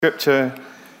Scripture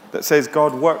that says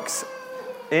God works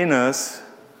in us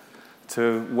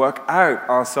to work out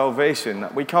our salvation.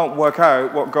 We can't work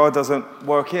out what God doesn't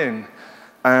work in.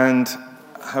 And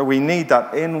how we need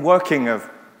that in working of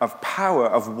power,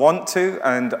 of want to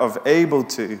and of able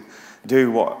to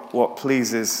do what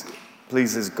pleases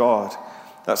God.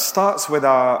 That starts with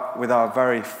our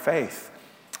very faith,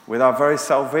 with our very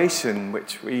salvation,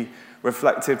 which we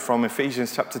reflected from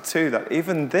Ephesians chapter 2, that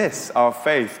even this, our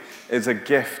faith, is a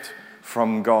gift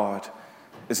from God.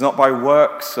 It's not by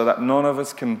works, so that none of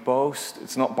us can boast.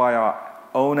 It's not by our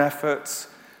own efforts,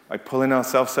 by pulling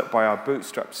ourselves up by our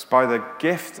bootstraps, by the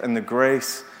gift and the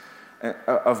grace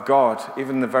of God,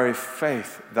 even the very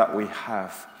faith that we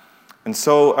have. And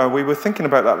so we were thinking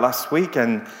about that last week,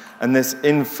 and this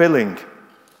infilling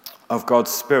of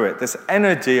God's Spirit, this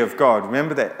energy of God.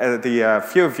 Remember that the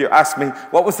few of you asked me,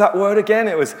 what was that word again?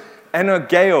 It was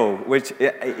energeo, which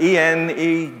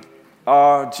E-N-E-R-G-E-O,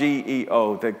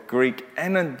 the Greek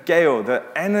energeo, the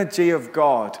energy of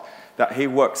God, that he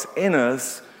works in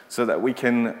us so that we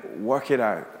can work it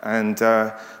out. And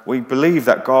we believe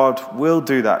that God will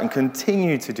do that and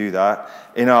continue to do that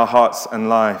in our hearts and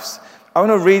lives. I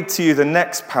want to read to you the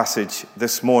next passage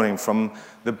this morning from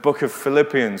the book of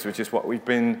Philippians, which is what we've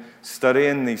been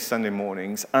studying these Sunday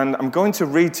mornings. And I'm going to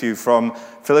read to you from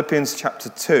Philippians chapter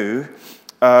 2,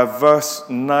 verse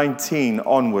 19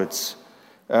 onwards.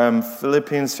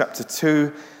 Philippians chapter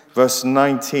 2, verse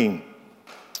 19.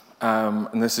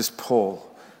 And this is Paul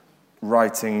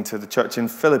writing to the church in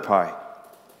Philippi.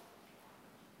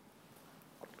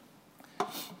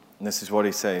 And this is what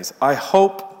he says. I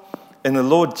hope in the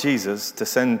Lord Jesus to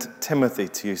send Timothy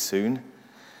to you soon,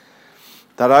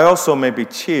 that I also may be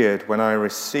cheered when I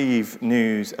receive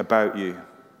news about you.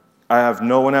 I have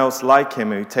no one else like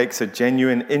him who takes a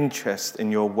genuine interest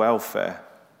in your welfare.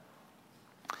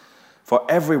 For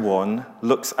everyone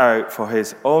looks out for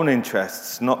his own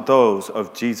interests, not those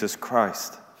of Jesus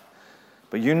Christ.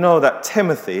 But you know that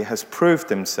Timothy has proved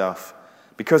himself,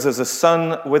 because as a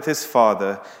son with his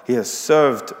father, he has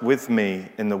served with me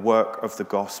in the work of the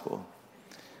gospel.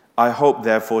 I hope,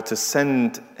 therefore, to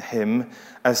send him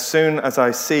as soon as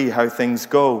I see how things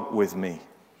go with me.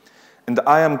 And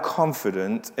I am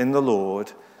confident in the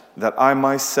Lord that I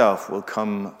myself will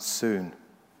come soon.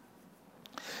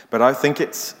 But I think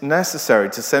it's necessary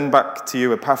to send back to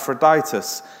you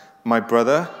Epaphroditus, my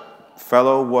brother,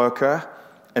 fellow worker,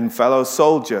 and fellow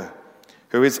soldier,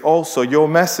 who is also your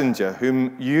messenger,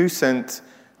 whom you sent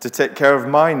to take care of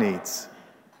my needs.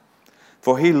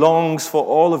 For he longs for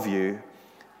all of you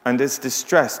and is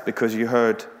distressed because you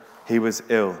heard he was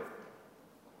ill.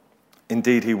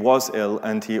 Indeed, he was ill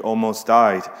and he almost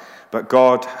died, but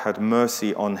God had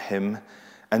mercy on him,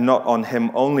 and not on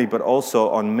him only, but also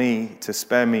on me, to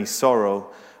spare me sorrow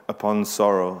upon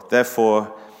sorrow.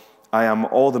 Therefore, I am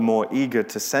all the more eager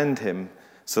to send him,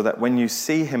 so that when you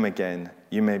see him again,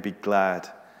 you may be glad,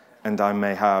 and I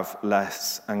may have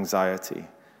less anxiety.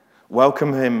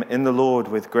 Welcome him in the Lord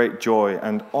with great joy,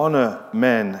 and honor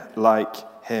men like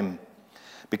him,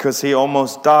 because he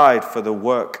almost died for the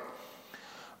work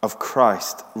of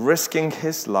Christ, risking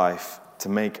his life to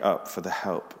make up for the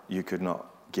help you could not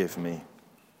give me.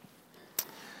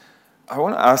 I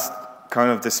want to ask kind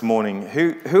of this morning,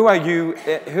 who are you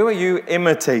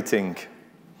imitating?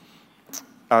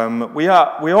 We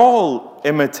all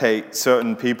imitate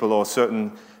certain people or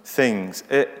certain things.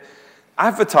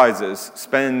 Advertisers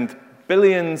spend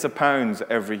billions of pounds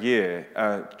every year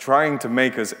trying to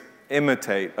make us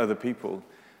imitate other people.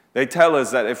 They tell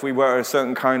us that if we wear a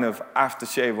certain kind of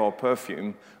aftershave or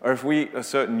perfume, or if we eat a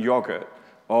certain yogurt,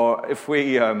 or if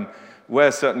we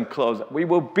wear certain clothes, we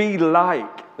will be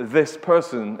like this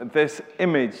person, this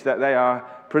image that they are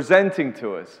presenting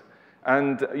to us.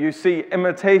 And you see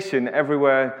imitation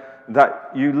everywhere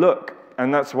that you look.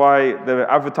 And that's why the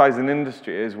advertising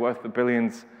industry is worth the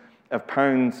billions of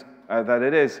pounds that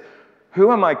it is.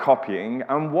 Who am I copying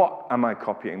and what am I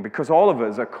copying? Because all of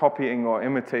us are copying or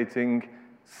imitating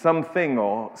something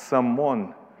or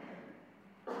someone.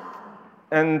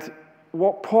 And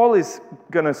what Paul is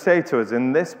going to say to us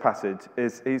in this passage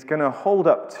is he's going to hold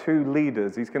up two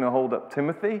leaders. He's going to hold up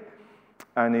Timothy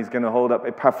and he's going to hold up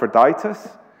Epaphroditus.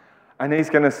 And he's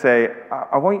going to say,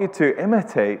 I want you to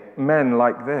imitate men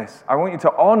like this. I want you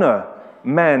to honor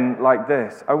men like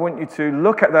this. I want you to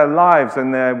look at their lives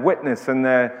and their witness and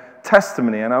their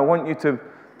testimony, and I want you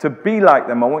to be like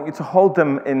them. I want you to hold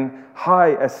them in high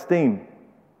esteem.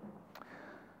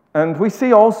 And we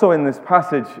see also in this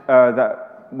passage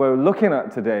that we're looking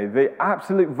at today the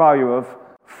absolute value of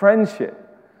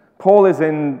friendship. Paul is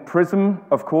in prison,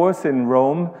 of course, in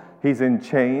Rome. He's in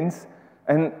chains.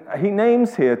 And he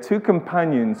names here two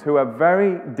companions who are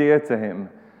very dear to him,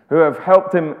 who have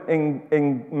helped him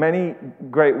in many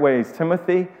great ways.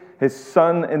 Timothy, his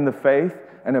son in the faith,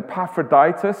 and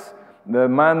Epaphroditus, the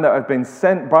man that had been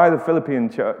sent by the Philippian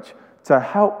church to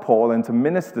help Paul and to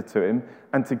minister to him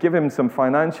and to give him some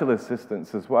financial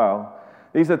assistance as well.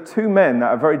 These are two men that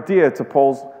are very dear to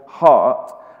Paul's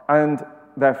heart, and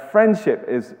their friendship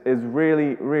is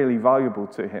really, really valuable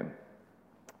to him.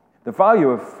 The value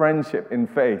of friendship in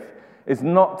faith is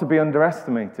not to be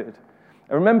underestimated.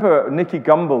 I remember Nicky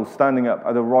Gumbel standing up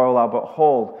at the Royal Albert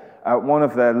Hall at one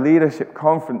of their leadership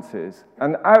conferences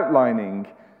and outlining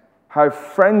how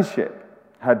friendship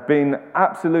had been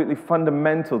absolutely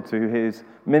fundamental to his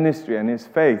ministry and his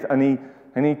faith. And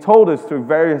he told us through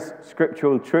various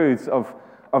scriptural truths of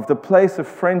the place of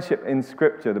friendship in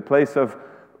Scripture, the place of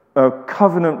a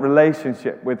covenant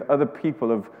relationship with other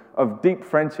people, of deep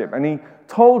friendship. And he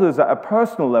told us at a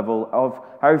personal level of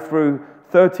how through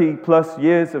 30 plus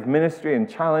years of ministry and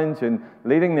challenge and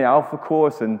leading the Alpha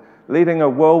Course and leading a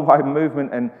worldwide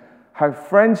movement, and how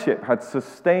friendship had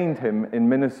sustained him in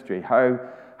ministry, how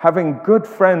having good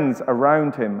friends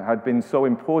around him had been so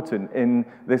important in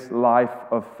this life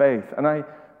of faith. And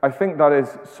I think that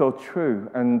is so true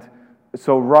and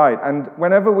so right. And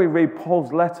whenever we read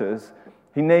Paul's letters,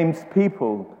 he names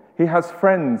people. He has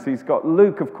friends. He's got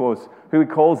Luke, of course, who he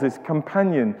calls his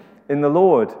companion in the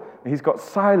Lord. He's got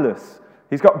Silas.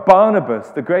 He's got Barnabas,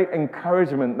 the great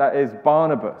encouragement that is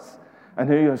Barnabas, and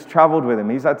who has traveled with him.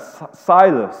 He's had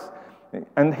Silas.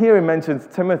 And here he mentions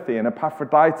Timothy and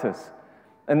Epaphroditus.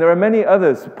 And there are many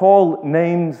others. Paul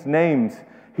names names.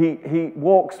 He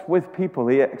walks with people.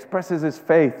 He expresses his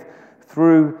faith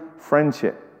through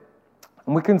friendship.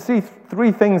 And we can see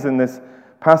three things in this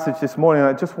passage this morning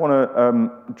I just want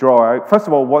to draw out. First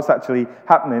of all, what's actually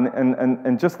happening,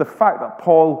 and just the fact that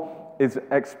Paul is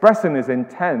expressing his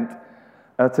intent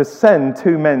to send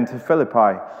two men to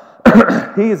Philippi.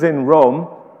 He is in Rome,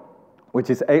 which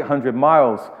is 800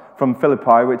 miles from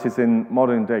Philippi, which is in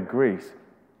modern-day Greece.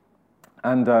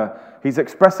 And he's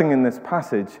expressing in this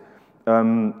passage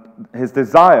his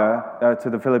desire to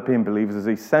the Philippian believers as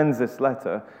he sends this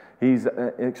letter. He's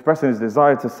expressing his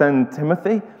desire to send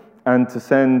Timothy and to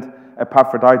send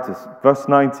Epaphroditus. Verse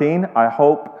 19, I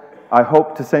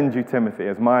hope to send you Timothy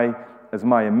as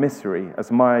my emissary,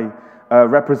 as my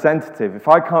representative. If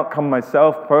I can't come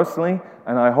myself personally,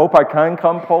 and I hope I can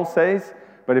come, Paul says,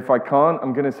 but if I can't,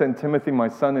 I'm going to send Timothy, my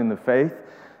son in the faith.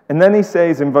 And then he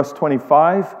says in verse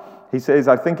 25, he says,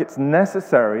 I think it's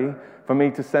necessary for me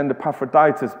to send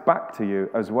Epaphroditus back to you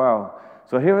as well.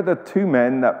 So here are the two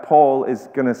men that Paul is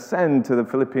going to send to the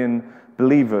Philippian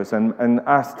believers and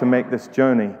ask to make this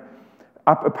journey.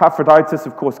 Epaphroditus,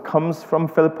 of course, comes from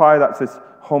Philippi. That's his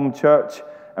home church,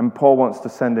 and Paul wants to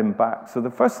send him back. So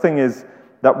the first thing is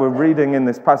that we're reading in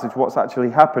this passage, what's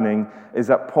actually happening is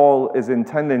that Paul is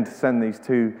intending to send these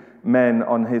two men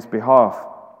on his behalf.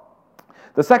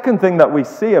 The second thing that we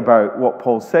see about what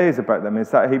Paul says about them is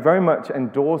that he very much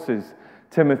endorses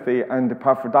Timothy and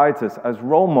Epaphroditus as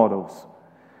role models,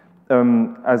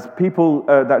 as people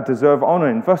that deserve honor.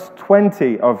 In verse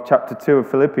 20 of chapter 2 of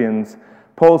Philippians,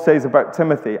 Paul says about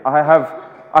Timothy, I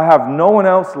have no one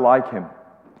else like him.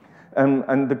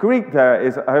 And the Greek there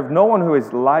is, I have no one who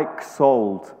is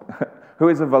like-souled, who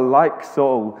is of a like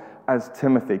soul as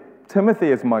Timothy.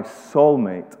 Timothy is my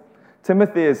soulmate.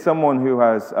 Timothy is someone who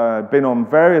has been on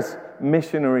various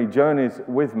missionary journeys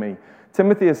with me.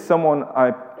 Timothy is someone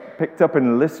I picked up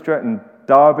in Lystra and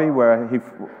Derbe,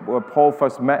 where Paul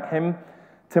first met him.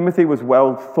 Timothy was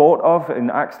well thought of in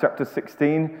Acts chapter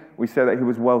 16. We say that he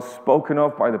was well spoken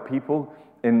of by the people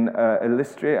in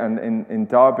Lystra and in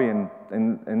Derbe and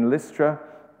in Lystra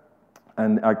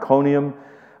and Iconium.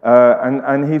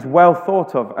 And he's well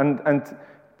thought of.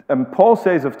 And Paul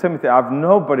says of Timothy, I have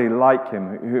nobody like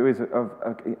him who is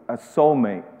a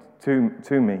soulmate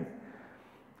to me.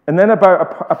 And then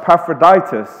about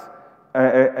Epaphroditus,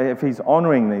 if he's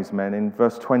honoring these men, in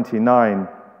verse 29,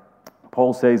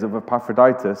 Paul says of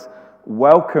Epaphroditus,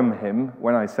 welcome him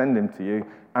when I send him to you,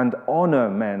 and honor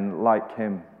men like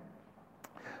him.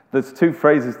 There's two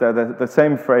phrases there, the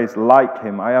same phrase, like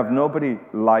him. I have nobody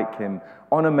like him.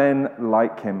 Honor men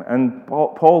like him. And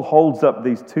Paul holds up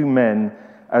these two men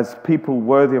as people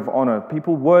worthy of honor,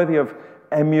 people worthy of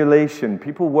emulation,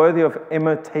 people worthy of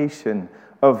imitation,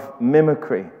 of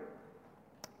mimicry.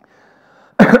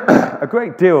 A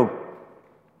great deal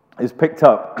is picked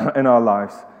up in our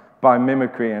lives by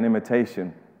mimicry and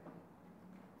imitation.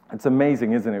 It's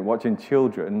amazing, isn't it, watching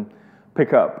children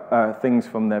pick up things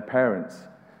from their parents.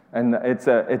 And it's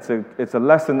a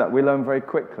lesson that we learn very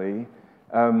quickly,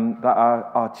 that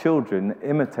our children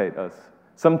imitate us.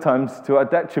 sometimes to our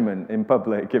detriment in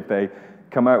public if they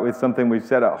come out with something we've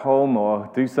said at home or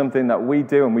do something that we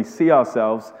do and we see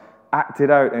ourselves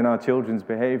acted out in our children's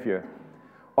behavior.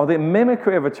 Or the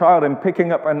mimicry of a child in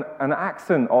picking up an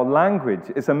accent or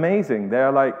language is amazing.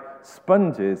 They're like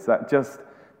sponges that just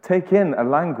take in a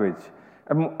language.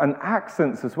 And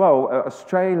accents as well.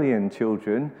 Australian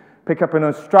children pick up an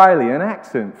Australian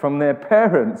accent from their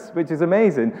parents, which is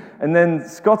amazing. And then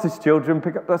Scottish children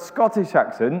pick up a Scottish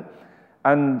accent,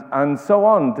 and so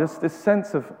on. Just this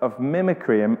sense of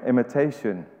mimicry and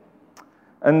imitation.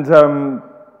 And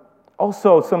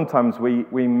also sometimes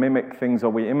we mimic things or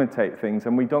we imitate things,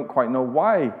 and we don't quite know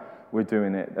why we're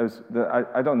doing it.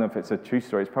 I don't know if it's a true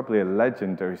story. It's probably a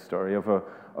legendary story of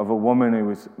a woman who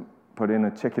was putting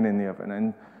a chicken in the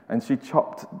oven, and she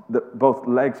chopped both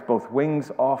legs, both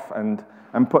wings off, and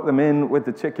put them in with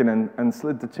the chicken and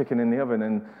slid the chicken in the oven.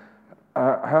 And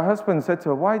her husband said to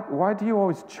her, why do you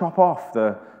always chop off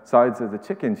the sides of the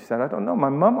chicken? She said, I don't know, my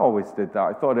mum always did that.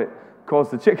 I thought it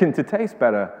caused the chicken to taste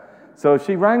better. So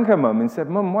she rang her mum and said,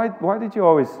 Mum, why did you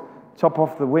always chop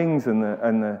off the wings and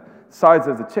the sides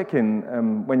of the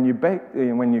chicken when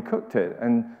you cooked it?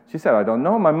 And she said, I don't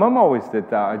know, my mum always did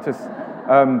that. I just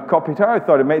copied her. I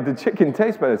thought it made the chicken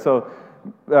taste better. So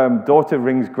daughter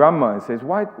rings grandma and says,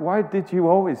 why did you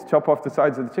always chop off the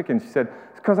sides of the chicken? She said,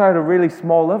 it's because I had a really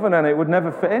small oven and it would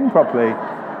never fit in properly.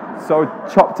 So I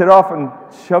chopped it off and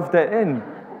shoved it in.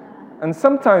 And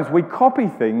sometimes we copy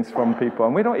things from people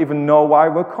and we don't even know why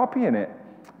we're copying it.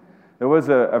 There was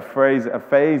a phase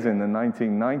in the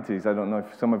 1990s, I don't know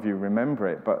if some of you remember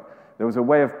it, but there was a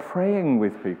way of praying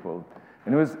with people.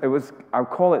 And it was I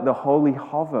call it the holy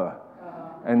hover.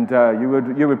 And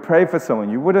you would pray for someone.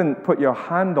 You wouldn't put your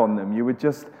hand on them. You would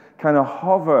just kind of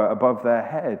hover above their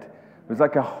head. It was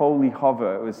like a holy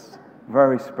hover. It was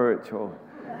very spiritual.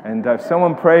 And if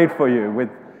someone prayed for you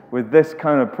with this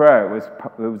kind of prayer, it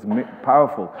was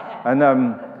powerful. And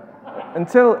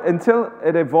until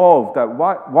it evolved, that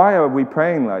why are we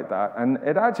praying like that? And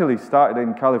it actually started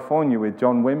in California with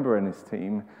John Wimber and his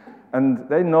team. And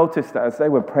they noticed that as they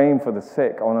were praying for the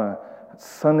sick on a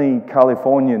sunny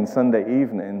Californian Sunday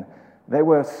evening, they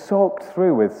were soaked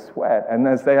through with sweat. And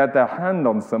as they had their hand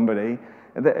on somebody,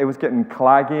 it was getting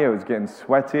claggy, it was getting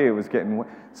sweaty, it was getting...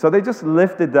 So they just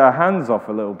lifted their hands off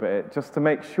a little bit just to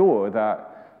make sure that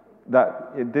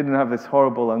it didn't have this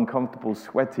horrible, uncomfortable,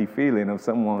 sweaty feeling of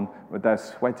someone with their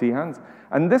sweaty hands.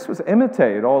 And this was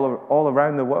imitated all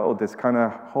around the world, this kind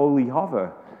of holy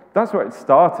hover. That's where it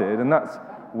started, and that's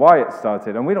why it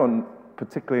started. And we don't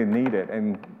particularly need it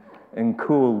in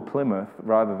cool Plymouth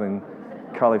rather than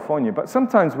California. But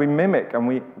sometimes we mimic, and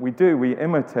we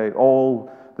imitate all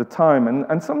the time.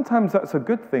 And sometimes that's a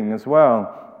good thing as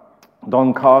well.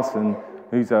 Don Carson,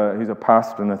 who's a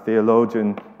pastor and a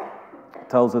theologian,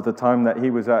 tells of the time that he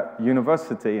was at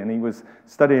university and he was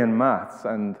studying maths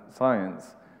and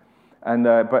science. And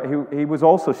but he was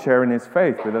also sharing his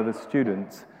faith with other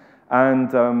students.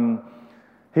 And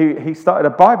he started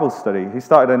a Bible study. He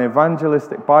started an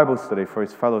evangelistic Bible study for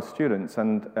his fellow students.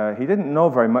 And he didn't know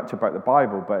very much about the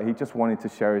Bible, but he just wanted to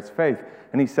share his faith.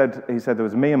 And he said there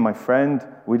was me and my friend.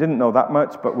 We didn't know that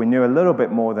much, but we knew a little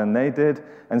bit more than they did.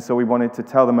 And so we wanted to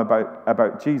tell them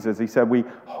about Jesus. He said we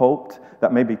hoped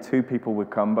that maybe 2 people would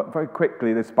come. But very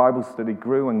quickly, this Bible study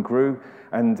grew and grew.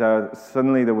 And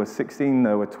suddenly there were 16,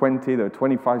 there were 20, there were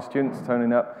 25 students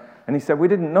turning up. And he said, we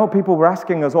didn't know. People were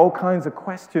asking us all kinds of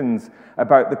questions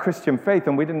about the Christian faith,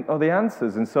 and we didn't know the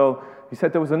answers. And so he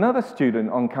said there was another student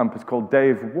on campus called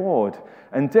Dave Ward.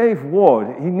 And Dave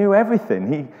Ward, he knew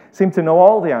everything. He seemed to know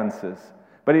all the answers.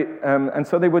 But and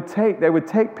so they would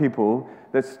take people,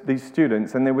 these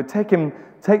students, and they would take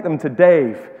them to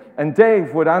Dave. And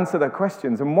Dave would answer their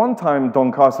questions. And one time,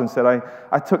 Don Carson said,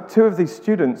 I took 2 of these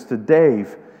students to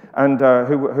Dave, and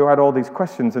who had all these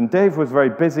questions. And Dave was very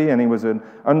busy, and he was an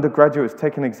undergraduate, was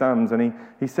taking exams. And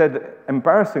he said,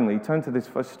 embarrassingly, he turned to this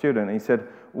first student, and he said,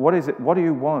 what is it? What do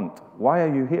you want? Why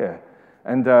are you here?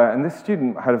 And this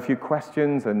student had a few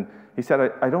questions, and he said,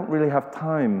 I don't really have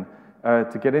time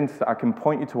to get into that. I can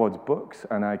point you towards books,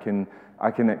 and I can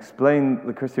explain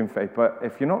the Christian faith, but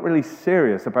if you're not really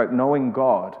serious about knowing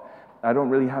God, I don't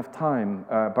really have time,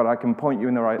 but I can point you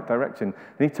in the right direction.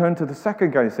 And he turned to the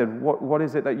second guy and said, what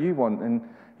is it that you want? And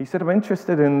he said, I'm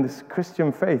interested in this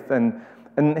Christian faith.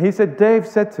 And he said, Dave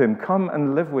said to him, come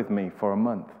and live with me for a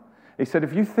month. He said,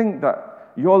 if you think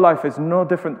that your life is no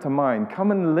different to mine,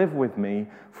 come and live with me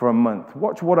for a month.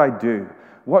 Watch what I do.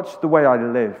 Watch the way I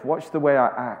live. Watch the way I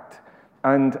act.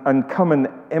 And come and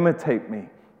imitate me.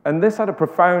 And this had a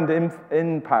profound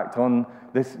impact on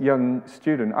this young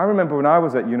student. I remember when I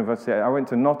was at university, I went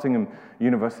to Nottingham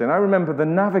University, and I remember the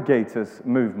Navigators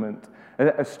movement,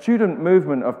 a student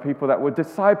movement of people that were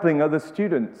discipling other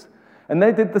students. And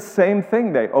they did the same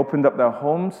thing. They opened up their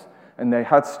homes, and they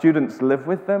had students live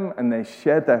with them, and they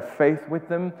shared their faith with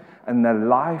them, and their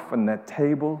life, and their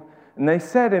table. And they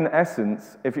said, in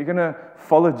essence, if you're going to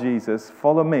follow Jesus,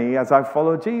 follow me as I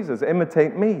follow Jesus.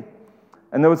 Imitate me.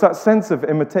 And there was that sense of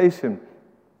imitation.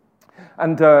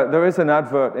 And there is an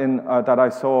advert that I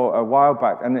saw a while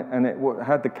back, and it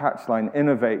had the catchline,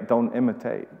 innovate, don't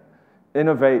imitate.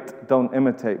 Innovate, don't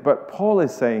imitate. But Paul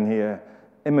is saying here,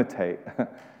 imitate.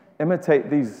 Imitate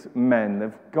these men.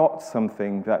 They've got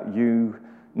something that you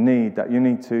need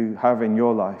to have in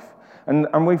your life.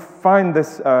 And we find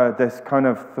this kind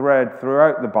of thread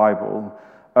throughout the Bible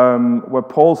where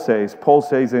Paul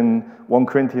says in 1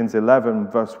 Corinthians 11,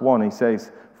 verse 1, he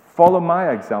says, follow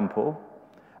my example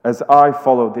as I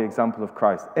followed the example of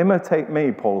Christ. Imitate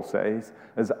me, Paul says,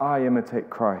 as I imitate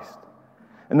Christ.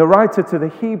 And the writer to the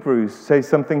Hebrews says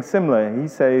something similar. He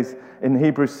says in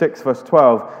Hebrews 6, verse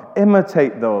 12,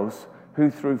 imitate those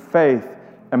who through faith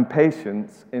and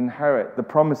patience inherit the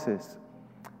promises.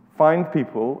 Find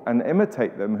people and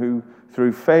imitate them who,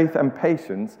 through faith and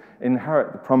patience,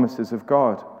 inherit the promises of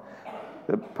God.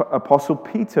 The Apostle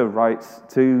Peter writes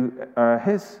to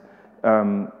his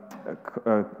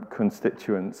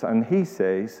constituents, and he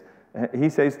says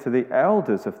to the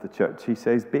elders of the church, he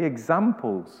says, be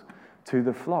examples to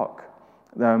the flock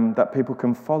that people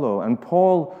can follow. And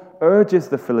Paul urges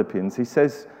the Philippians. He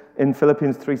says in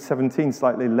Philippians 3:17,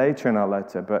 slightly later in our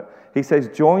letter, but he says,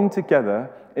 join together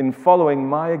in following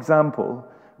my example,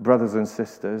 brothers and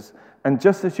sisters, and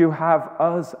just as you have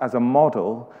us as a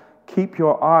model, keep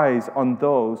your eyes on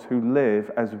those who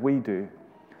live as we do.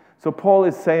 So Paul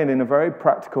is saying in a very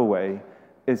practical way,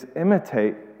 is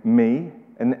imitate me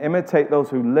and imitate those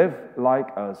who live like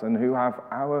us and who have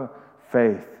our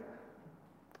faith.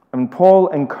 And Paul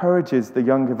encourages the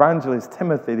young evangelist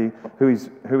Timothy, who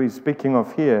he's speaking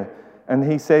of here, and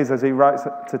he says, as he writes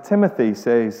to Timothy, he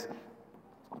says,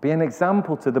 be an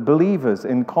example to the believers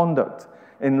in conduct,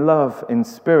 in love, in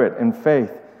spirit, in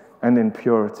faith, and in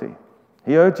purity.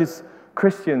 He urges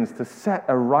Christians to set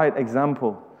a right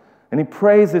example. And he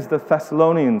praises the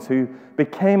Thessalonians who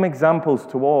became examples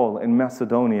to all in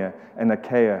Macedonia and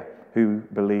Achaia who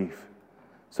believe.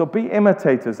 So be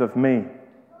imitators of me,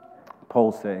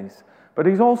 Paul says. But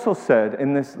he's also said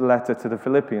in this letter to the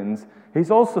Philippians,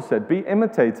 he's also said, be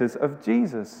imitators of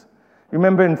Jesus.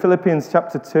 Remember in Philippians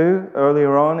chapter 2,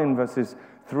 earlier on in verses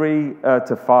 3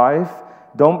 to 5,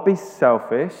 don't be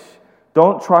selfish,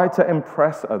 don't try to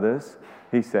impress others,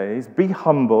 he says. Be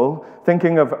humble,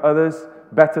 thinking of others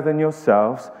better than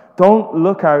yourselves. Don't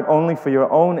look out only for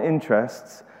your own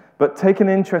interests, but take an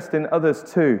interest in others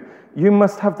too. You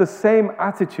must have the same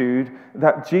attitude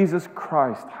that Jesus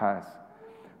Christ has.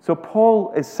 So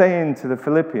Paul is saying to the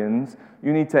Philippians,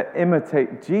 you need to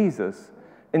imitate Jesus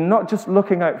in not just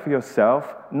looking out for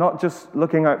yourself, not just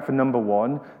looking out for number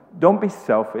one. Don't be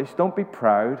selfish, don't be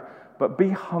proud, but be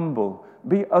humble,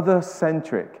 be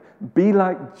other-centric. Be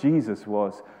like Jesus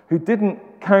was, who didn't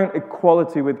count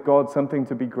equality with God something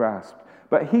to be grasped,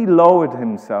 but he lowered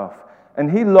himself,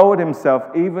 and he lowered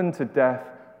himself even to death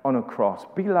on a cross.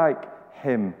 Be like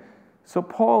him. So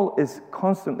Paul is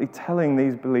constantly telling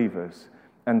these believers,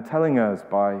 and telling us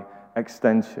by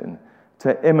extension,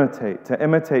 to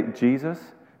imitate Jesus,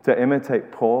 to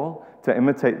imitate Paul, to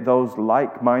imitate those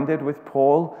like-minded with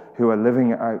Paul who are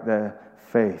living out their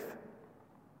faith.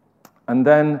 And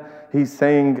then he's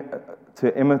saying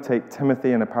to imitate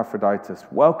Timothy and Epaphroditus.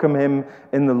 Welcome him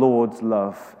in the Lord's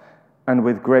love and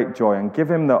with great joy, and give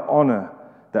him the honor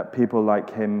that people like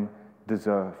him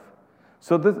deserve.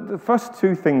 So the first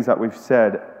two things that we've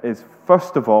said is,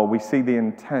 first of all, we see the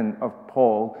intent of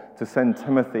Paul to send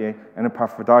Timothy and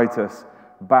Epaphroditus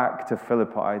back to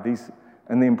Philippi,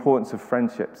 and the importance of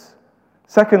friendships.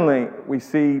 Secondly, we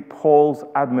see Paul's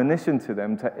admonition to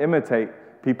them to imitate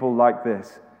people like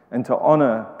this and to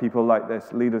honor people like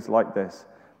this, leaders like this.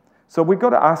 So we've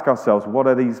got to ask ourselves, what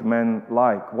are these men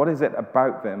like? What is it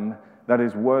about them that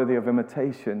is worthy of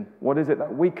imitation? What is it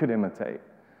that we could imitate?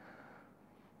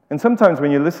 And sometimes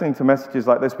when you're listening to messages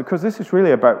like this, because this is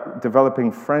really about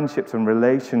developing friendships and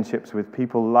relationships with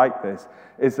people like this,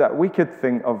 is that we could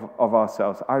think of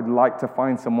ourselves, I'd like to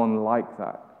find someone like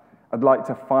that. I'd like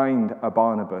to find a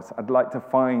Barnabas. I'd like to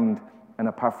find an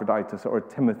Epaphroditus or a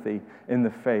Timothy in the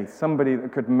faith, somebody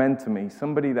that could mentor me,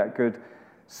 somebody that could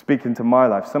speak into my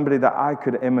life, somebody that I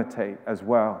could imitate as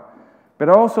well. But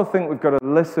I also think we've got to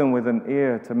listen with an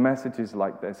ear to messages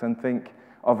like this and think,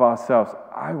 of ourselves.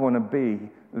 I want to be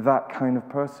that kind of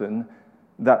person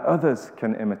that others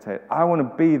can imitate. I want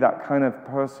to be that kind of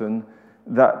person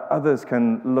that others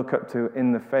can look up to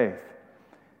in the faith.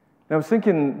 And I was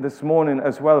thinking this morning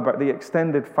as well about the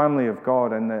extended family of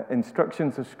God and the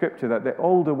instructions of Scripture that the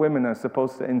older women are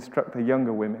supposed to instruct the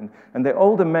younger women, and the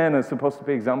older men are supposed to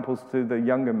be examples to the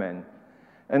younger men.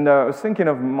 And I was thinking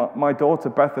of my daughter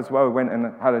Beth as well. We went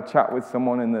and had a chat with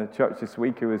someone in the church this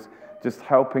week who was just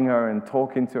helping her and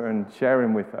talking to her and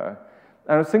sharing with her.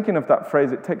 And I was thinking of that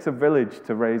phrase, it takes a village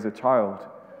to raise a child.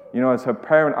 You know, as her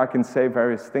parent, I can say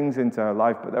various things into her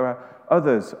life, but there are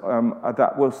others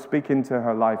that will speak into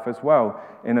her life as well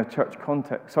in a church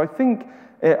context. So I think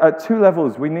at two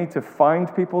levels, we need to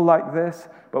find people like this,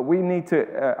 but we need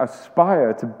to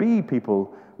aspire to be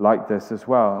people like this as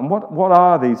well. And what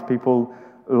are these people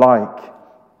like?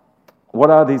 What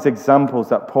are these examples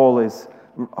that Paul is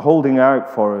holding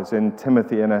out for us in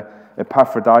Timothy and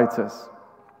Epaphroditus?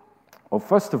 Well,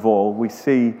 first of all, we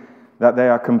see that they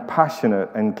are compassionate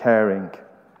and caring.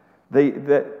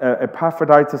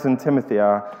 Epaphroditus and Timothy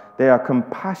they are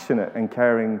compassionate and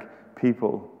caring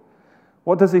people.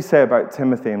 What does he say about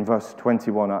Timothy in verse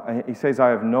 21? He says, I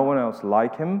have no one else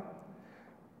like him.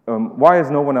 Why is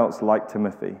no one else like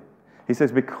Timothy? He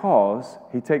says, because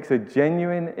he takes a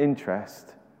genuine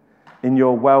interest in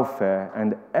your welfare,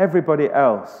 and everybody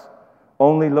else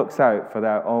only looks out for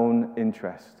their own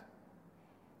interest.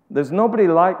 There's nobody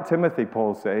like Timothy,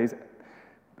 Paul says.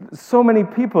 So many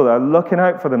people are looking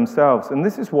out for themselves. And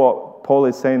this is what Paul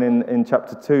is saying in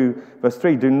chapter 2, verse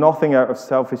 3. Do nothing out of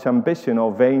selfish ambition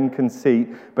or vain conceit,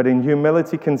 but in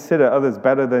humility consider others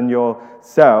better than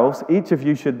yourselves. Each of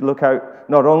you should look out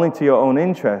not only to your own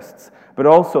interests, but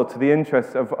also to the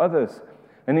interests of others.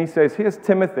 And he says, here's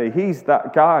Timothy. He's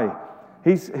that guy.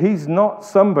 He's not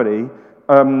somebody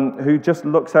who just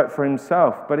looks out for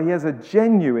himself, but he has a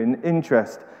genuine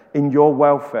interest in your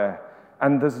welfare.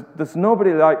 And there's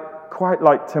nobody quite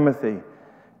like Timothy.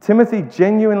 Timothy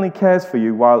genuinely cares for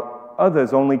you while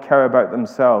others only care about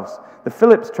themselves. The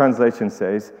Phillips translation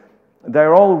says,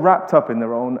 they're all wrapped up in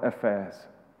their own affairs.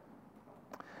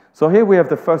 So here we have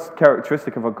the first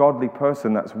characteristic of a godly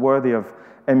person that's worthy of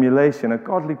emulation. A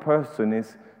godly person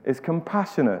is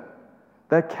compassionate.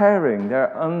 They're caring.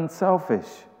 They're unselfish.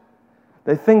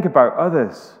 They think about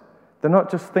others. They're not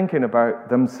just thinking about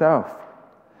themselves.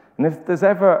 And if there's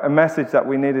ever a message that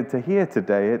we needed to hear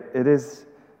today, it is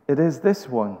this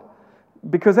one.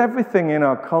 Because everything in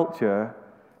our culture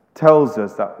tells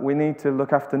us that we need to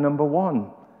look after number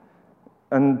one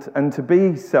and to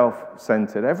be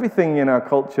self-centered. Everything in our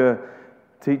culture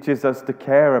teaches us to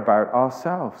care about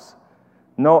ourselves.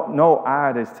 No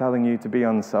ad is telling you to be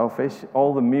unselfish.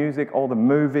 All the music, all the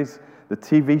movies, the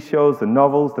TV shows, the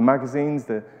novels, the magazines,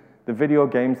 the video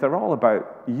games, they're all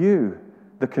about you,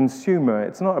 the consumer.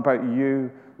 It's not about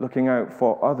you looking out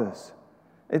for others.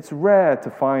 It's rare to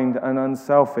find an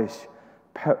unselfish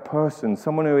person,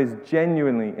 someone who is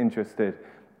genuinely interested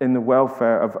in the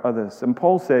welfare of others. And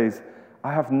Paul says,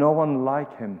 I have no one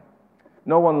like him,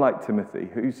 no one like Timothy,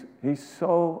 he's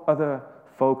so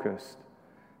other-focused.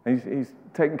 He's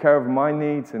taking care of my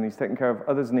needs, and he's taking care of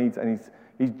others' needs, and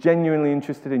he's genuinely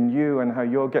interested in you and how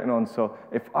you're getting on. So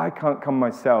if I can't come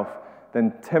myself,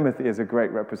 then Timothy is a great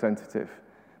representative,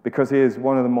 because he is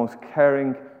one of the most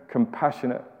caring,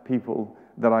 compassionate people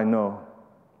that I know.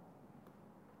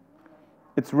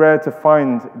 It's rare to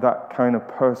find that kind of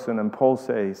person, and Paul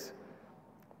says,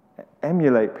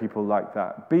 emulate people like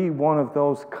that. Be one of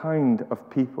those kind of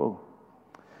people.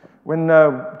 When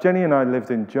Jenny and I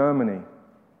lived in Germany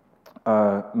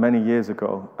many years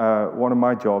ago, one of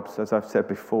my jobs, as I've said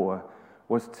before,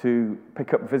 was to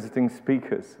pick up visiting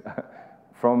speakers.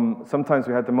 Sometimes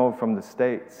we had them over from the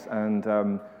States,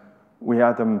 and we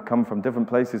had them come from different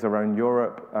places around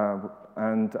Europe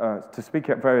and to speak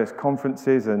at various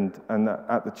conferences and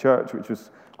at the church, which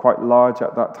was quite large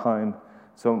at that time.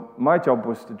 So my job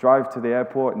was to drive to the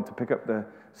airport and to pick up the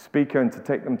speaker and to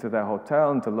take them to their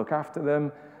hotel and to look after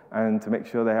them and to make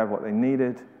sure they had what they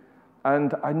needed.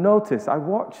 And I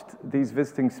watched these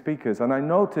visiting speakers, and I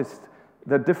noticed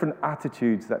the different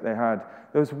attitudes that they had.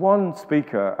 There was one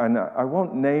speaker, and I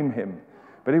won't name him,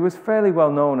 but he was fairly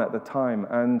well known at the time,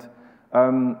 and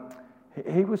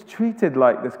he was treated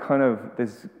like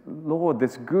this lord,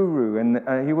 this guru,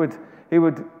 and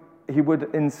he would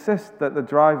insist that the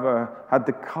driver had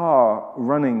the car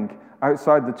running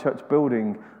outside the church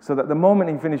building so that the moment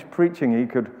he finished preaching, he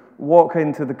could walk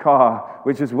into the car,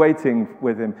 which was waiting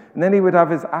with him. And then he would have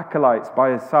his acolytes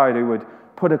by his side who would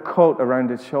put a coat around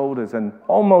his shoulders and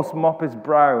almost mop his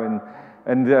brow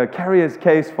and carry his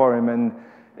case for him. And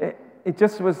it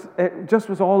just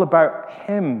was all about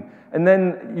him. And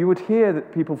then you would hear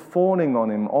that people fawning on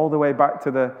him all the way back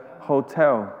to the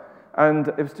hotel. And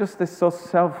it was just this so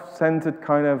self-centered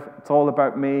kind of, it's all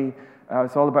about me,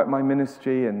 it's all about my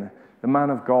ministry and the man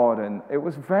of God. And it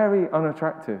was very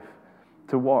unattractive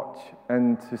to watch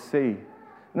and to see.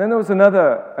 And then there was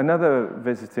another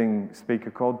visiting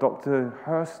speaker called Dr.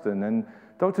 Hurston. And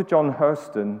Dr. John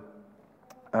Hurston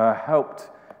helped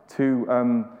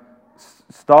to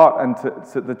start, and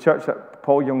to the church that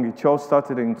Paul Yonggi Cho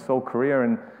started in Seoul,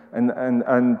 Korea.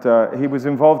 And he was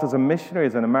involved as a missionary,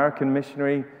 as an American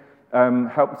missionary,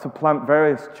 helped to plant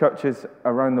various churches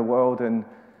around the world, and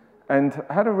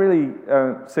had a really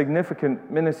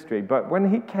significant ministry. But when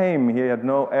he came, he had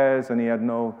no heirs and he had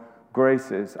no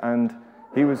graces, and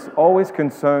he was always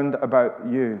concerned about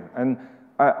you. And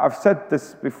I've said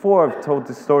this before, I've told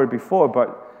this story before,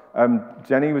 but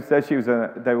Jenny was there.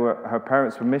 Her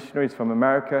parents were missionaries from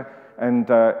America, and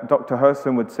Dr.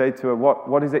 Hurston would say to her,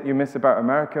 "What is it you miss about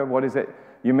America? What is it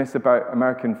you miss about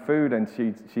American food?" And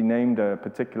she named a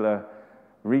particular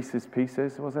Reese's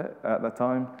Pieces, was it, at the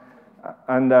time?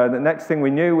 And the next thing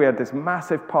we knew, we had this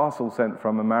massive parcel sent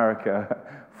from America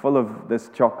full of this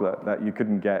chocolate that you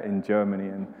couldn't get in Germany.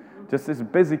 And just this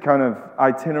busy kind of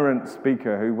itinerant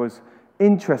speaker who was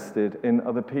interested in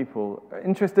other people,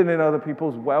 interested in other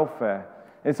people's welfare.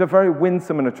 It's a very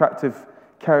winsome and attractive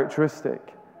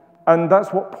characteristic. And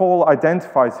that's what Paul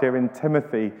identifies here in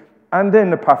Timothy and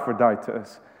in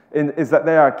Epaphroditus, is that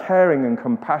they are caring and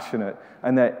compassionate,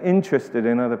 and they're interested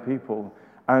in other people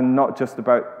and not just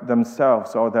about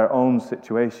themselves or their own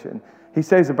situation. He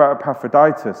says about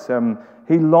Epaphroditus,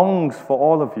 he longs for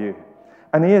all of you,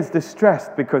 and he is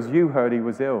distressed because you heard he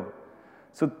was ill.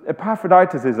 So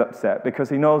Epaphroditus is upset because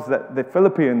he knows that the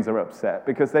Philippians are upset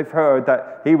because they've heard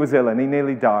that he was ill and he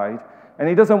nearly died. And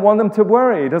he doesn't want them to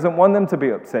worry. He doesn't want them to be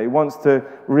upset. He wants to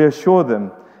reassure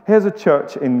them. Here's a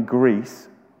church in Greece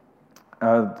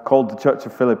called the Church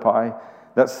of Philippi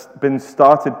that's been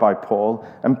started by Paul.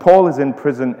 And Paul is in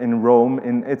prison in Rome,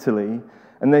 in Italy.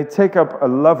 And they take up a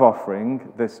love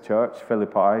offering, this church,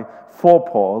 Philippi, for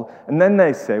Paul. And then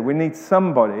they say, we need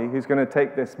somebody who's going to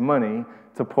take this money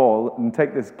to Paul and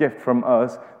take this gift from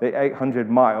us, the 800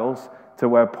 miles to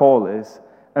where Paul is.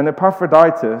 And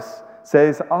Epaphroditus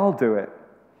says, I'll do it.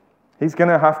 He's going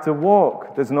to have to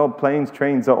walk. There's no planes,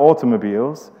 trains, or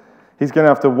automobiles. He's going to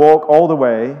have to walk all the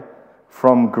way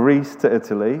from Greece to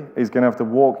Italy. He's going to have to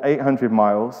walk 800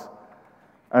 miles.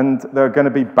 And there are going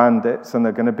to be bandits, and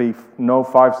there are going to be no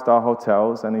five-star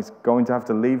hotels, and he's going to have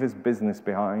to leave his business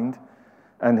behind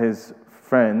and his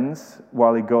friends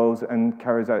while he goes and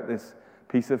carries out this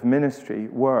piece of ministry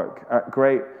work at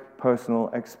great personal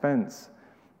expense.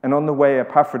 And on the way,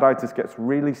 Epaphroditus gets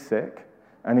really sick,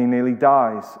 and he nearly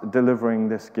dies delivering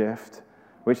this gift,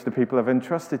 which the people have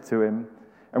entrusted to him.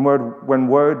 And when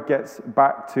word gets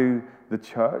back to the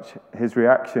church, his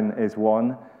reaction is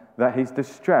one that he's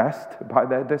distressed by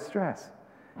their distress.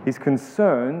 He's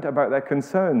concerned about their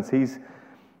concerns.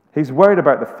 He's worried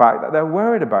about the fact that they're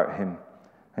worried about him.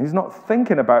 And he's not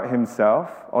thinking about himself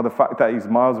or the fact that he's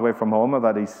miles away from home or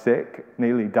that he's sick,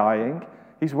 nearly dying.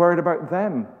 He's worried about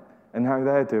them and how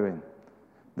they're doing.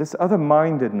 This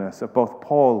other-mindedness of both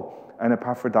Paul and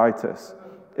Epaphroditus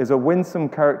is a winsome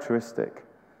characteristic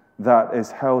that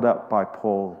is held up by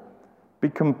Paul. Be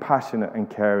compassionate and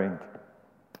caring.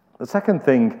 The second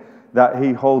thing that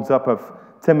he holds up of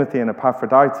Timothy and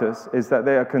Epaphroditus is that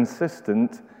they are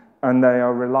consistent and they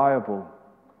are reliable.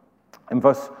 In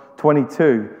verse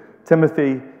 22,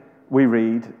 Timothy, we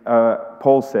read,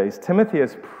 Paul says, Timothy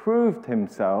has proved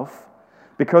himself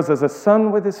because as a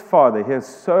son with his father, he has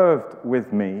served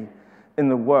with me in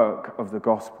the work of the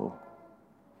gospel.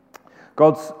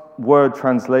 God's word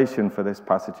translation for this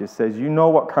passage says, you know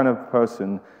what kind of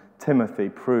person Timothy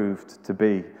proved to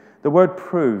be. The word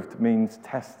proved means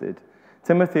tested.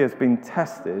 Timothy has been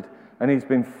tested, and he's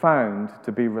been found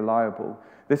to be reliable.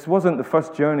 This wasn't the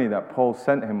first journey that Paul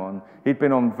sent him on. He'd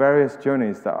been on various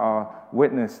journeys that are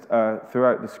witnessed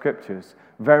throughout the scriptures,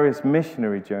 various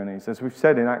missionary journeys. As we've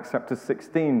said in Acts chapter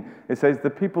 16, it says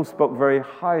the people spoke very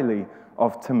highly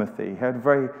of Timothy. He had a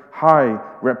very high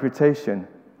reputation.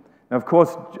 Now, of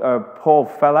course, Paul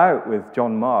fell out with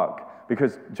John Mark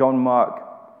because John Mark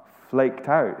flaked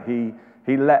out. He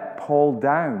let Paul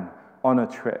down on a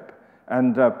trip.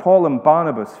 And Paul and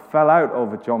Barnabas fell out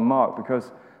over John Mark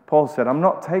because Paul said, I'm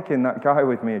not taking that guy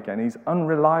with me again. He's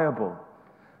unreliable.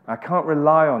 I can't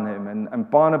rely on him.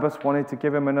 And Barnabas wanted to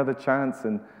give him another chance,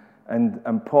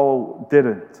 and Paul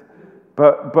didn't.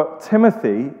 But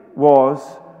Timothy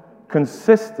was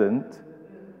consistent,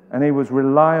 and he was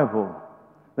reliable.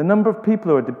 The number of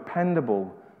people who are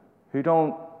dependable, who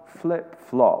don't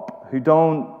flip-flop, who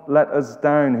don't let us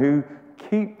down, who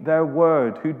keep their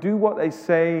word, who do what they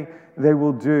say they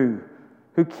will do,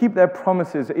 who keep their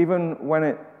promises even when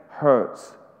it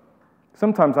hurts.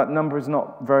 Sometimes that number is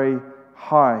not very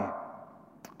high.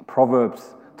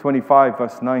 Proverbs 25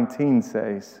 verse 19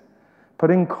 says,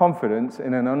 "Putting confidence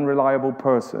in an unreliable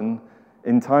person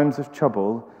in times of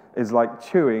trouble is like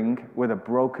chewing with a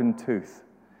broken tooth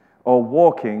or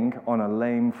walking on a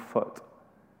lame foot."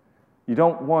 You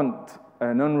don't want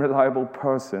an unreliable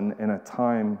person in a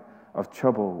time of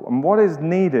trouble. And what is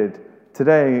needed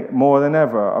today more than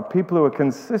ever are people who are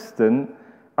consistent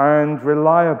and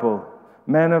reliable,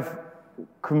 men of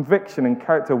conviction and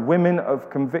character, women of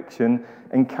conviction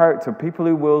and character, people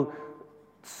who will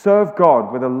serve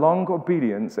God with a long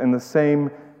obedience in the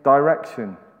same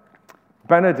direction.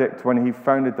 Benedict, when he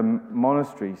founded the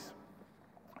monasteries,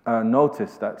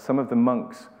 noticed that some of the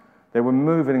monks, they were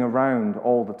moving around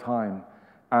all the time,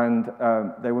 and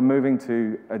they were moving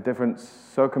to a different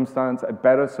circumstance, a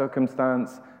better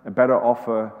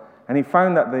offer, and he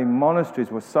found that the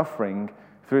monasteries were suffering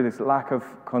through this lack of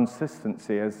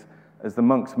consistency as the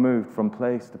monks moved from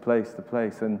place to place to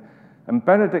place. And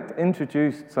Benedict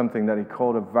introduced something that he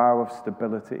called a vow of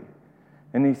stability.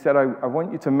 And he said, I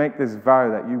want you to make this vow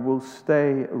that you will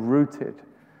stay rooted.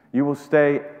 You will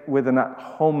stay with an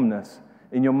at-homeness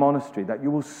in your monastery, that you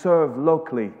will serve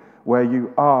locally where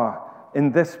you are,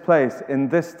 in this place, in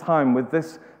this time, with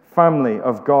this family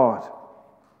of God.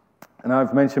 And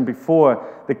I've mentioned before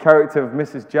the character of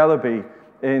Mrs. Jellyby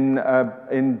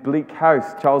in Bleak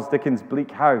House, Charles Dickens'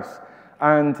 Bleak House,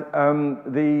 and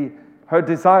her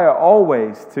desire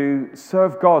always to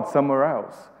serve God somewhere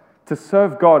else, to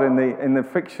serve God in the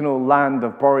fictional land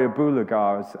of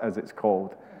Borrioboola, as it's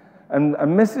called. And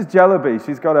Mrs. Jellyby,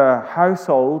 she's got a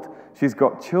household, she's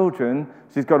got children,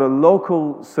 she's got a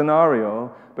local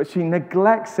scenario, but she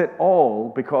neglects it all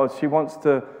because she wants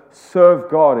to serve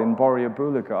God in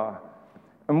Borrioboola.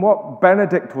 And what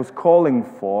Benedict was calling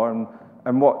for,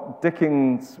 and what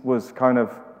Dickens was kind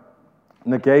of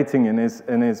negating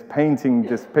in his painting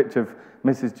this picture of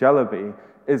Mrs. Jellyby,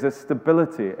 is a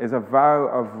stability, is a vow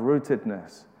of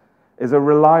rootedness, is a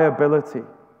reliability.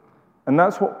 And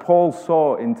that's what Paul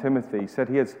saw in Timothy. He said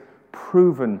he has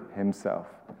proven himself.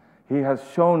 He has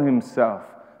shown himself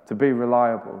to be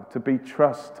reliable, to be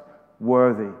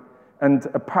trustworthy. And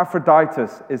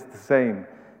Epaphroditus is the same.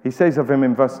 He says of him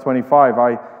in verse 25,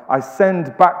 I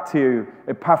send back to you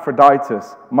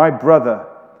Epaphroditus, my brother,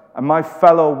 and my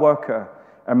fellow worker,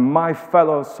 and my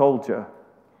fellow soldier.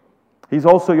 He's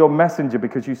also your messenger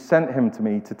because you sent him to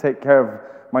me to take care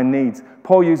of my needs.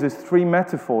 Paul uses three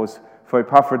metaphors for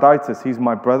Epaphroditus. He's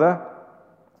my brother,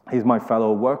 he's my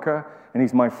fellow worker, and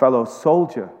he's my fellow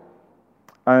soldier.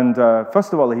 And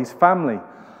first of all, he's family.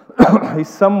 He's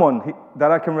someone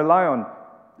that I can rely on.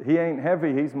 He ain't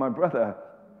heavy, he's my brother.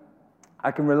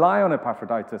 I can rely on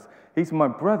Epaphroditus. He's my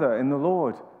brother in the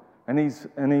Lord, and he's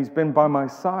been by my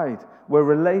side. We're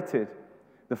related.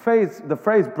 The phrase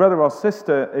brother or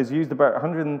sister is used about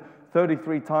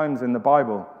 133 times in the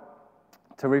Bible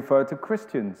to refer to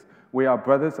Christians. We are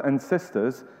brothers and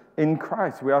sisters in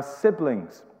Christ. We are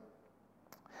siblings.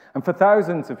 And for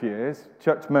thousands of years,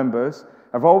 church members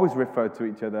have always referred to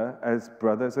each other as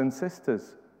brothers and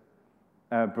sisters.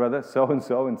 Brother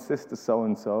so-and-so and sister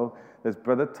so-and-so. There's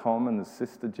brother Tom and there's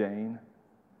sister Jane.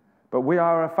 But we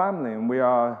are a family, and we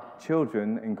are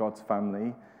children in God's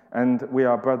family, and we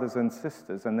are brothers and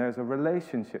sisters, and there's a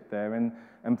relationship there.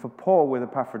 And for Paul with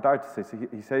Epaphroditus,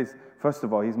 he says, first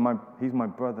of all, he's my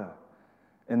brother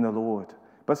in the Lord.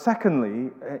 But secondly,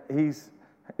 he's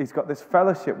got this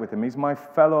fellowship with him. He's my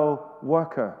fellow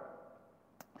worker.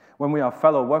 When we are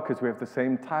fellow workers, we have the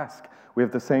same task, we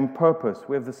have the same purpose,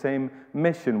 we have the same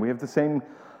mission, we have the same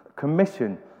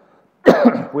commission.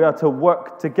 We are to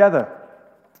work together.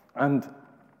 And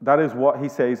that is what he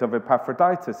says of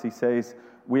Epaphroditus. He says,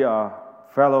 we are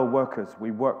fellow workers,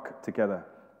 we work together.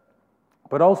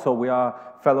 But also we are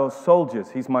fellow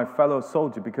soldiers. He's my fellow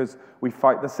soldier because we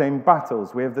fight the same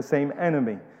battles, we have the same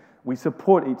enemy, we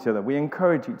support each other, we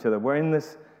encourage each other, we're in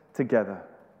this together.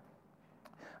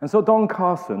 And so Don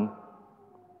Carson,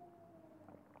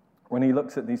 when he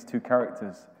looks at these two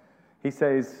characters, he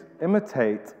says,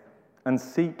 imitate and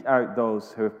seek out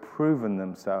those who have proven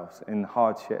themselves in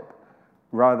hardship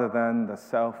rather than the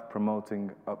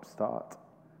self-promoting upstart.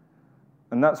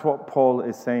 And that's what Paul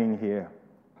is saying here.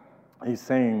 He's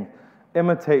saying,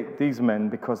 imitate these men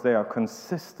because they are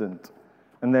consistent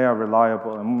and they are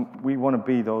reliable, and we want to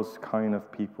be those kind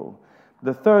of people.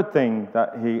 The third thing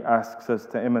that he asks us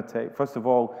to imitate, first of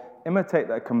all, imitate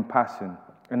that compassion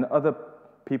and other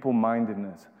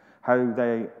people-mindedness. how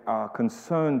they are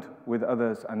concerned with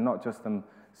others and not just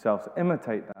themselves.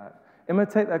 Imitate that.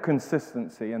 Imitate their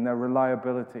consistency and their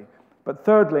reliability. But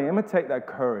thirdly, imitate their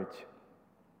courage.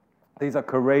 These are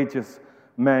courageous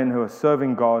men who are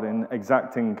serving God in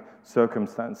exacting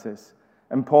circumstances.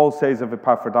 And Paul says of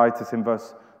Epaphroditus in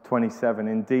verse 27,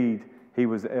 indeed, he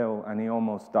was ill and he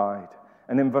almost died.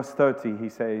 And in verse 30, he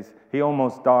says, he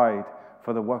almost died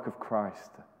for the work of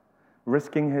Christ,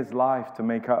 risking his life to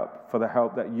make up for the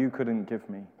help that you couldn't give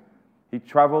me. He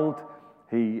traveled,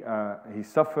 he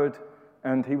suffered,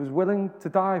 and he was willing to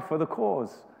die for the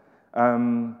cause.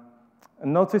 And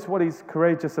notice what he's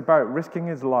courageous about, risking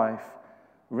his life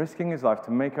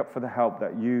to make up for the help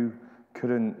that you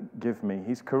couldn't give me.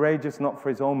 He's courageous not for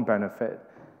his own benefit,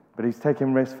 but he's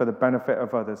taking risks for the benefit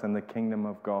of others and the kingdom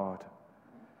of God.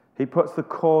 He puts the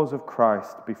cause of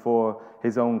Christ before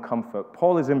his own comfort.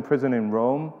 Paul is in prison in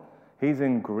Rome. He's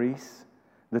in Greece.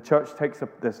 The church takes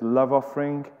up this love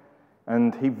offering,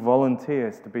 and he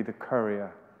volunteers to be the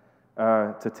courier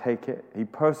to take it. He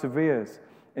perseveres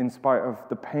in spite of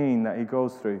the pain that he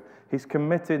goes through. He's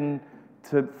committed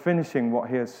to finishing what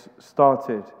he has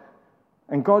started.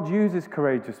 And God uses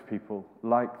courageous people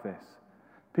like this,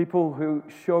 people who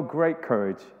show great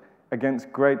courage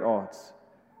against great odds,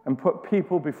 and put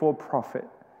people before profit,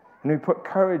 and who put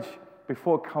courage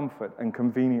before comfort and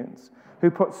convenience, who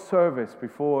put service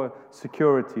before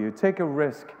security, who take a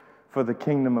risk for the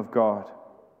kingdom of God.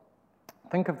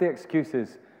 Think of the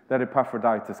excuses that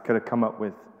Epaphroditus could have come up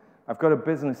with. I've got a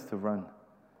business to run.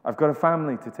 I've got a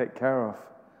family to take care of.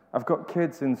 I've got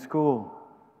kids in school.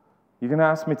 You're going to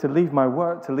ask me to leave my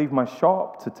work, to leave my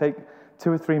shop, to take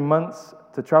 2 or 3 months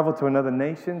to travel to another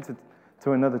nation,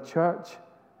 to another church?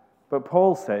 But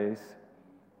Paul says,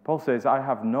 I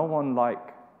have no one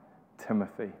like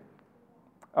Timothy.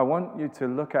 I want you to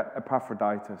look at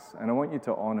Epaphroditus, and I want you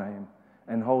to honor him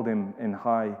and hold him in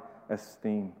high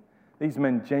esteem. These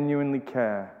men genuinely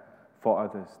care for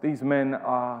others. These men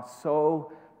are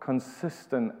so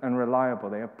consistent and reliable.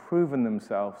 They have proven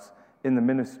themselves in the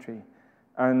ministry,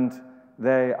 and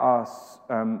they are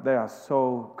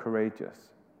so courageous.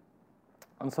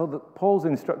 And so Paul's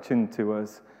instruction to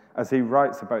us as he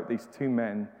writes about these two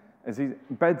men, as he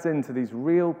beds into these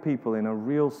real people in a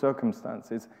real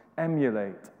circumstances,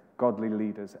 emulate godly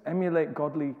leaders, emulate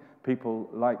godly people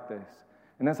like this.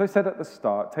 And as I said at the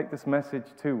start, take this message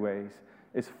 2 ways,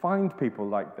 is find people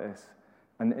like this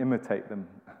and imitate them.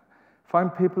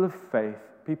 Find people of faith,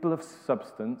 people of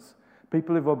substance,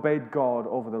 people who've obeyed God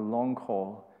over the long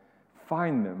haul.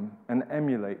 Find them and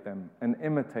emulate them and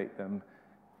imitate them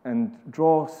and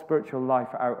draw spiritual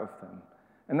life out of them.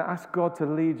 And ask God to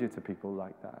lead you to people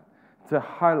like that, to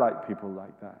highlight people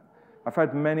like that. I've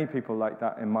had many people like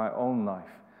that in my own life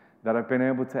that I've been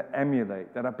able to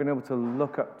emulate, that I've been able to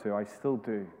look up to. I still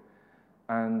do.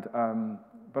 And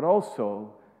but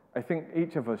also, I think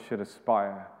each of us should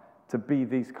aspire to be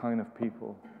these kind of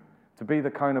people, to be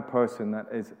the kind of person that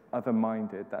is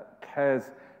other-minded, that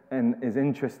cares and is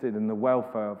interested in the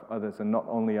welfare of others and not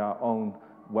only our own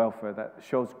welfare, that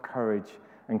shows courage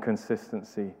and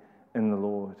consistency in the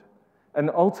Lord. And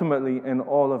ultimately, in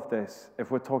all of this,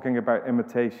 if we're talking about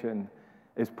imitation,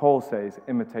 as Paul says,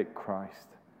 imitate Christ.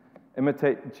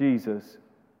 Imitate Jesus,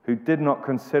 who did not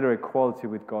consider equality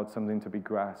with God something to be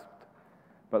grasped,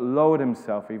 but lowered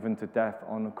himself even to death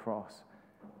on the cross.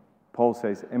 Paul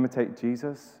says, imitate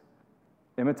Jesus,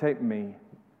 imitate me,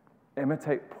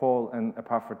 imitate Paul and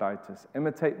Epaphroditus,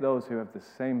 imitate those who have the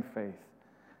same faith,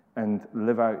 and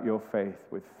live out your faith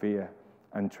with fear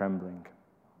and trembling.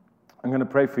 I'm going to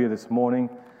pray for you this morning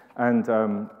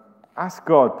and ask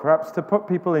God perhaps to put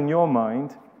people in your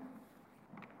mind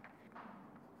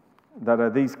that are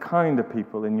these kind of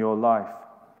people in your life,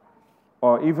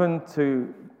 or even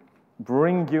to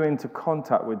bring you into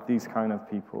contact with these kind of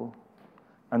people,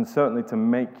 and certainly to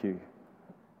make you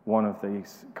one of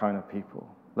these kind of people.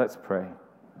 Let's pray.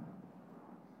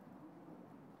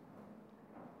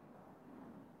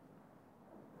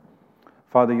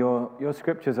 Father, your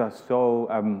scriptures are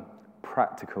so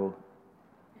practical.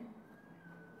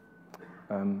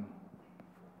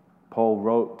 Paul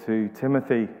wrote to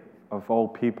Timothy, of all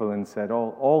people, and said,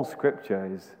 all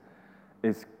scripture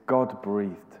is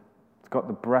God-breathed. It's got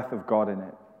the breath of God in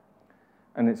it.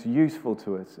 And it's useful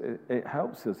to us. It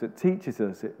helps us. It teaches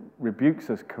us. It rebukes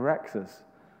us, corrects us,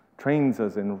 trains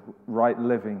us in right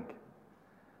living.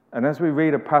 And as we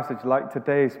read a passage like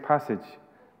today's passage,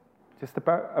 just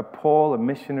about a Paul, a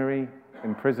missionary,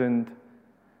 imprisoned,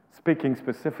 speaking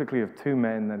specifically of 2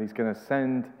 men that he's going to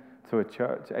send to a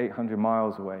church 800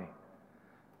 miles away.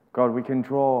 God, we can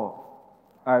draw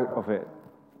out of it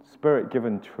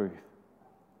Spirit-given truth.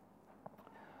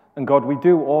 And God, we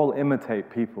do all imitate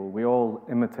people. We all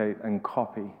imitate and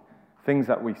copy things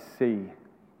that we see.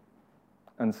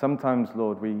 And sometimes,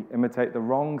 Lord, we imitate the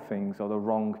wrong things or the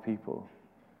wrong people.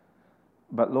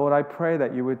 But Lord, I pray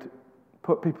that you would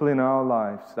put people in our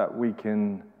lives that we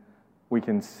can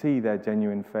see their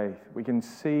genuine faith. We can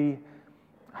see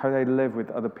how they live with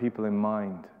other people in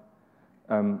mind.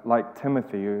 Like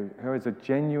Timothy, who has a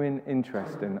genuine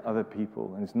interest in other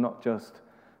people and is not just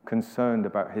concerned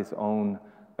about his own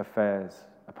affairs.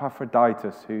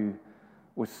 Epaphroditus, who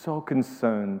was so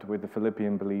concerned with the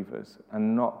Philippian believers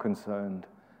and not concerned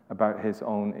about his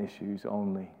own issues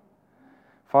only.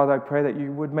 Father, I pray that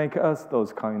you would make us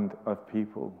those kind of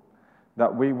people,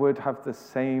 that we would have the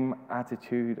same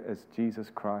attitude as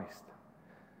Jesus Christ,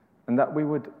 and that we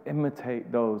would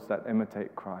imitate those that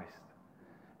imitate Christ.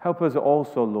 Help us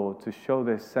also, Lord, to show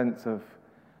this sense of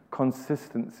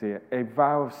consistency, a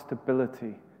vow of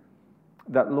stability,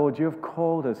 that, Lord, you have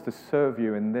called us to serve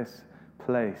you in this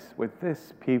place, with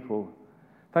this people.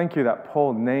 Thank you that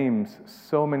Paul names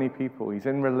so many people. He's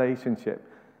in relationship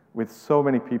with so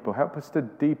many people. Help us to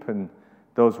deepen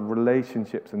those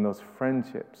relationships and those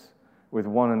friendships with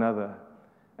one another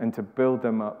and to build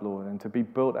them up, Lord, and to be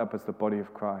built up as the body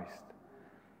of Christ.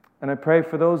 And I pray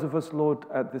for those of us, Lord,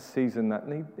 in this season that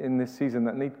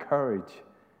need courage,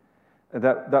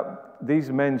 that these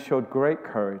men showed great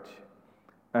courage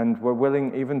and were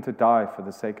willing even to die for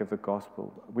the sake of the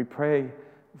gospel. We pray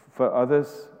for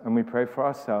others and we pray for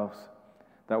ourselves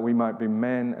that we might be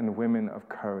men and women of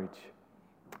courage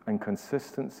and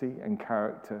consistency and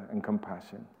character and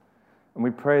compassion. And we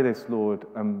pray this, Lord,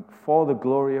 for the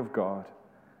glory of God,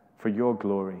 for your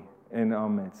glory in our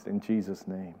midst. In Jesus'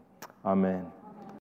 name, amen.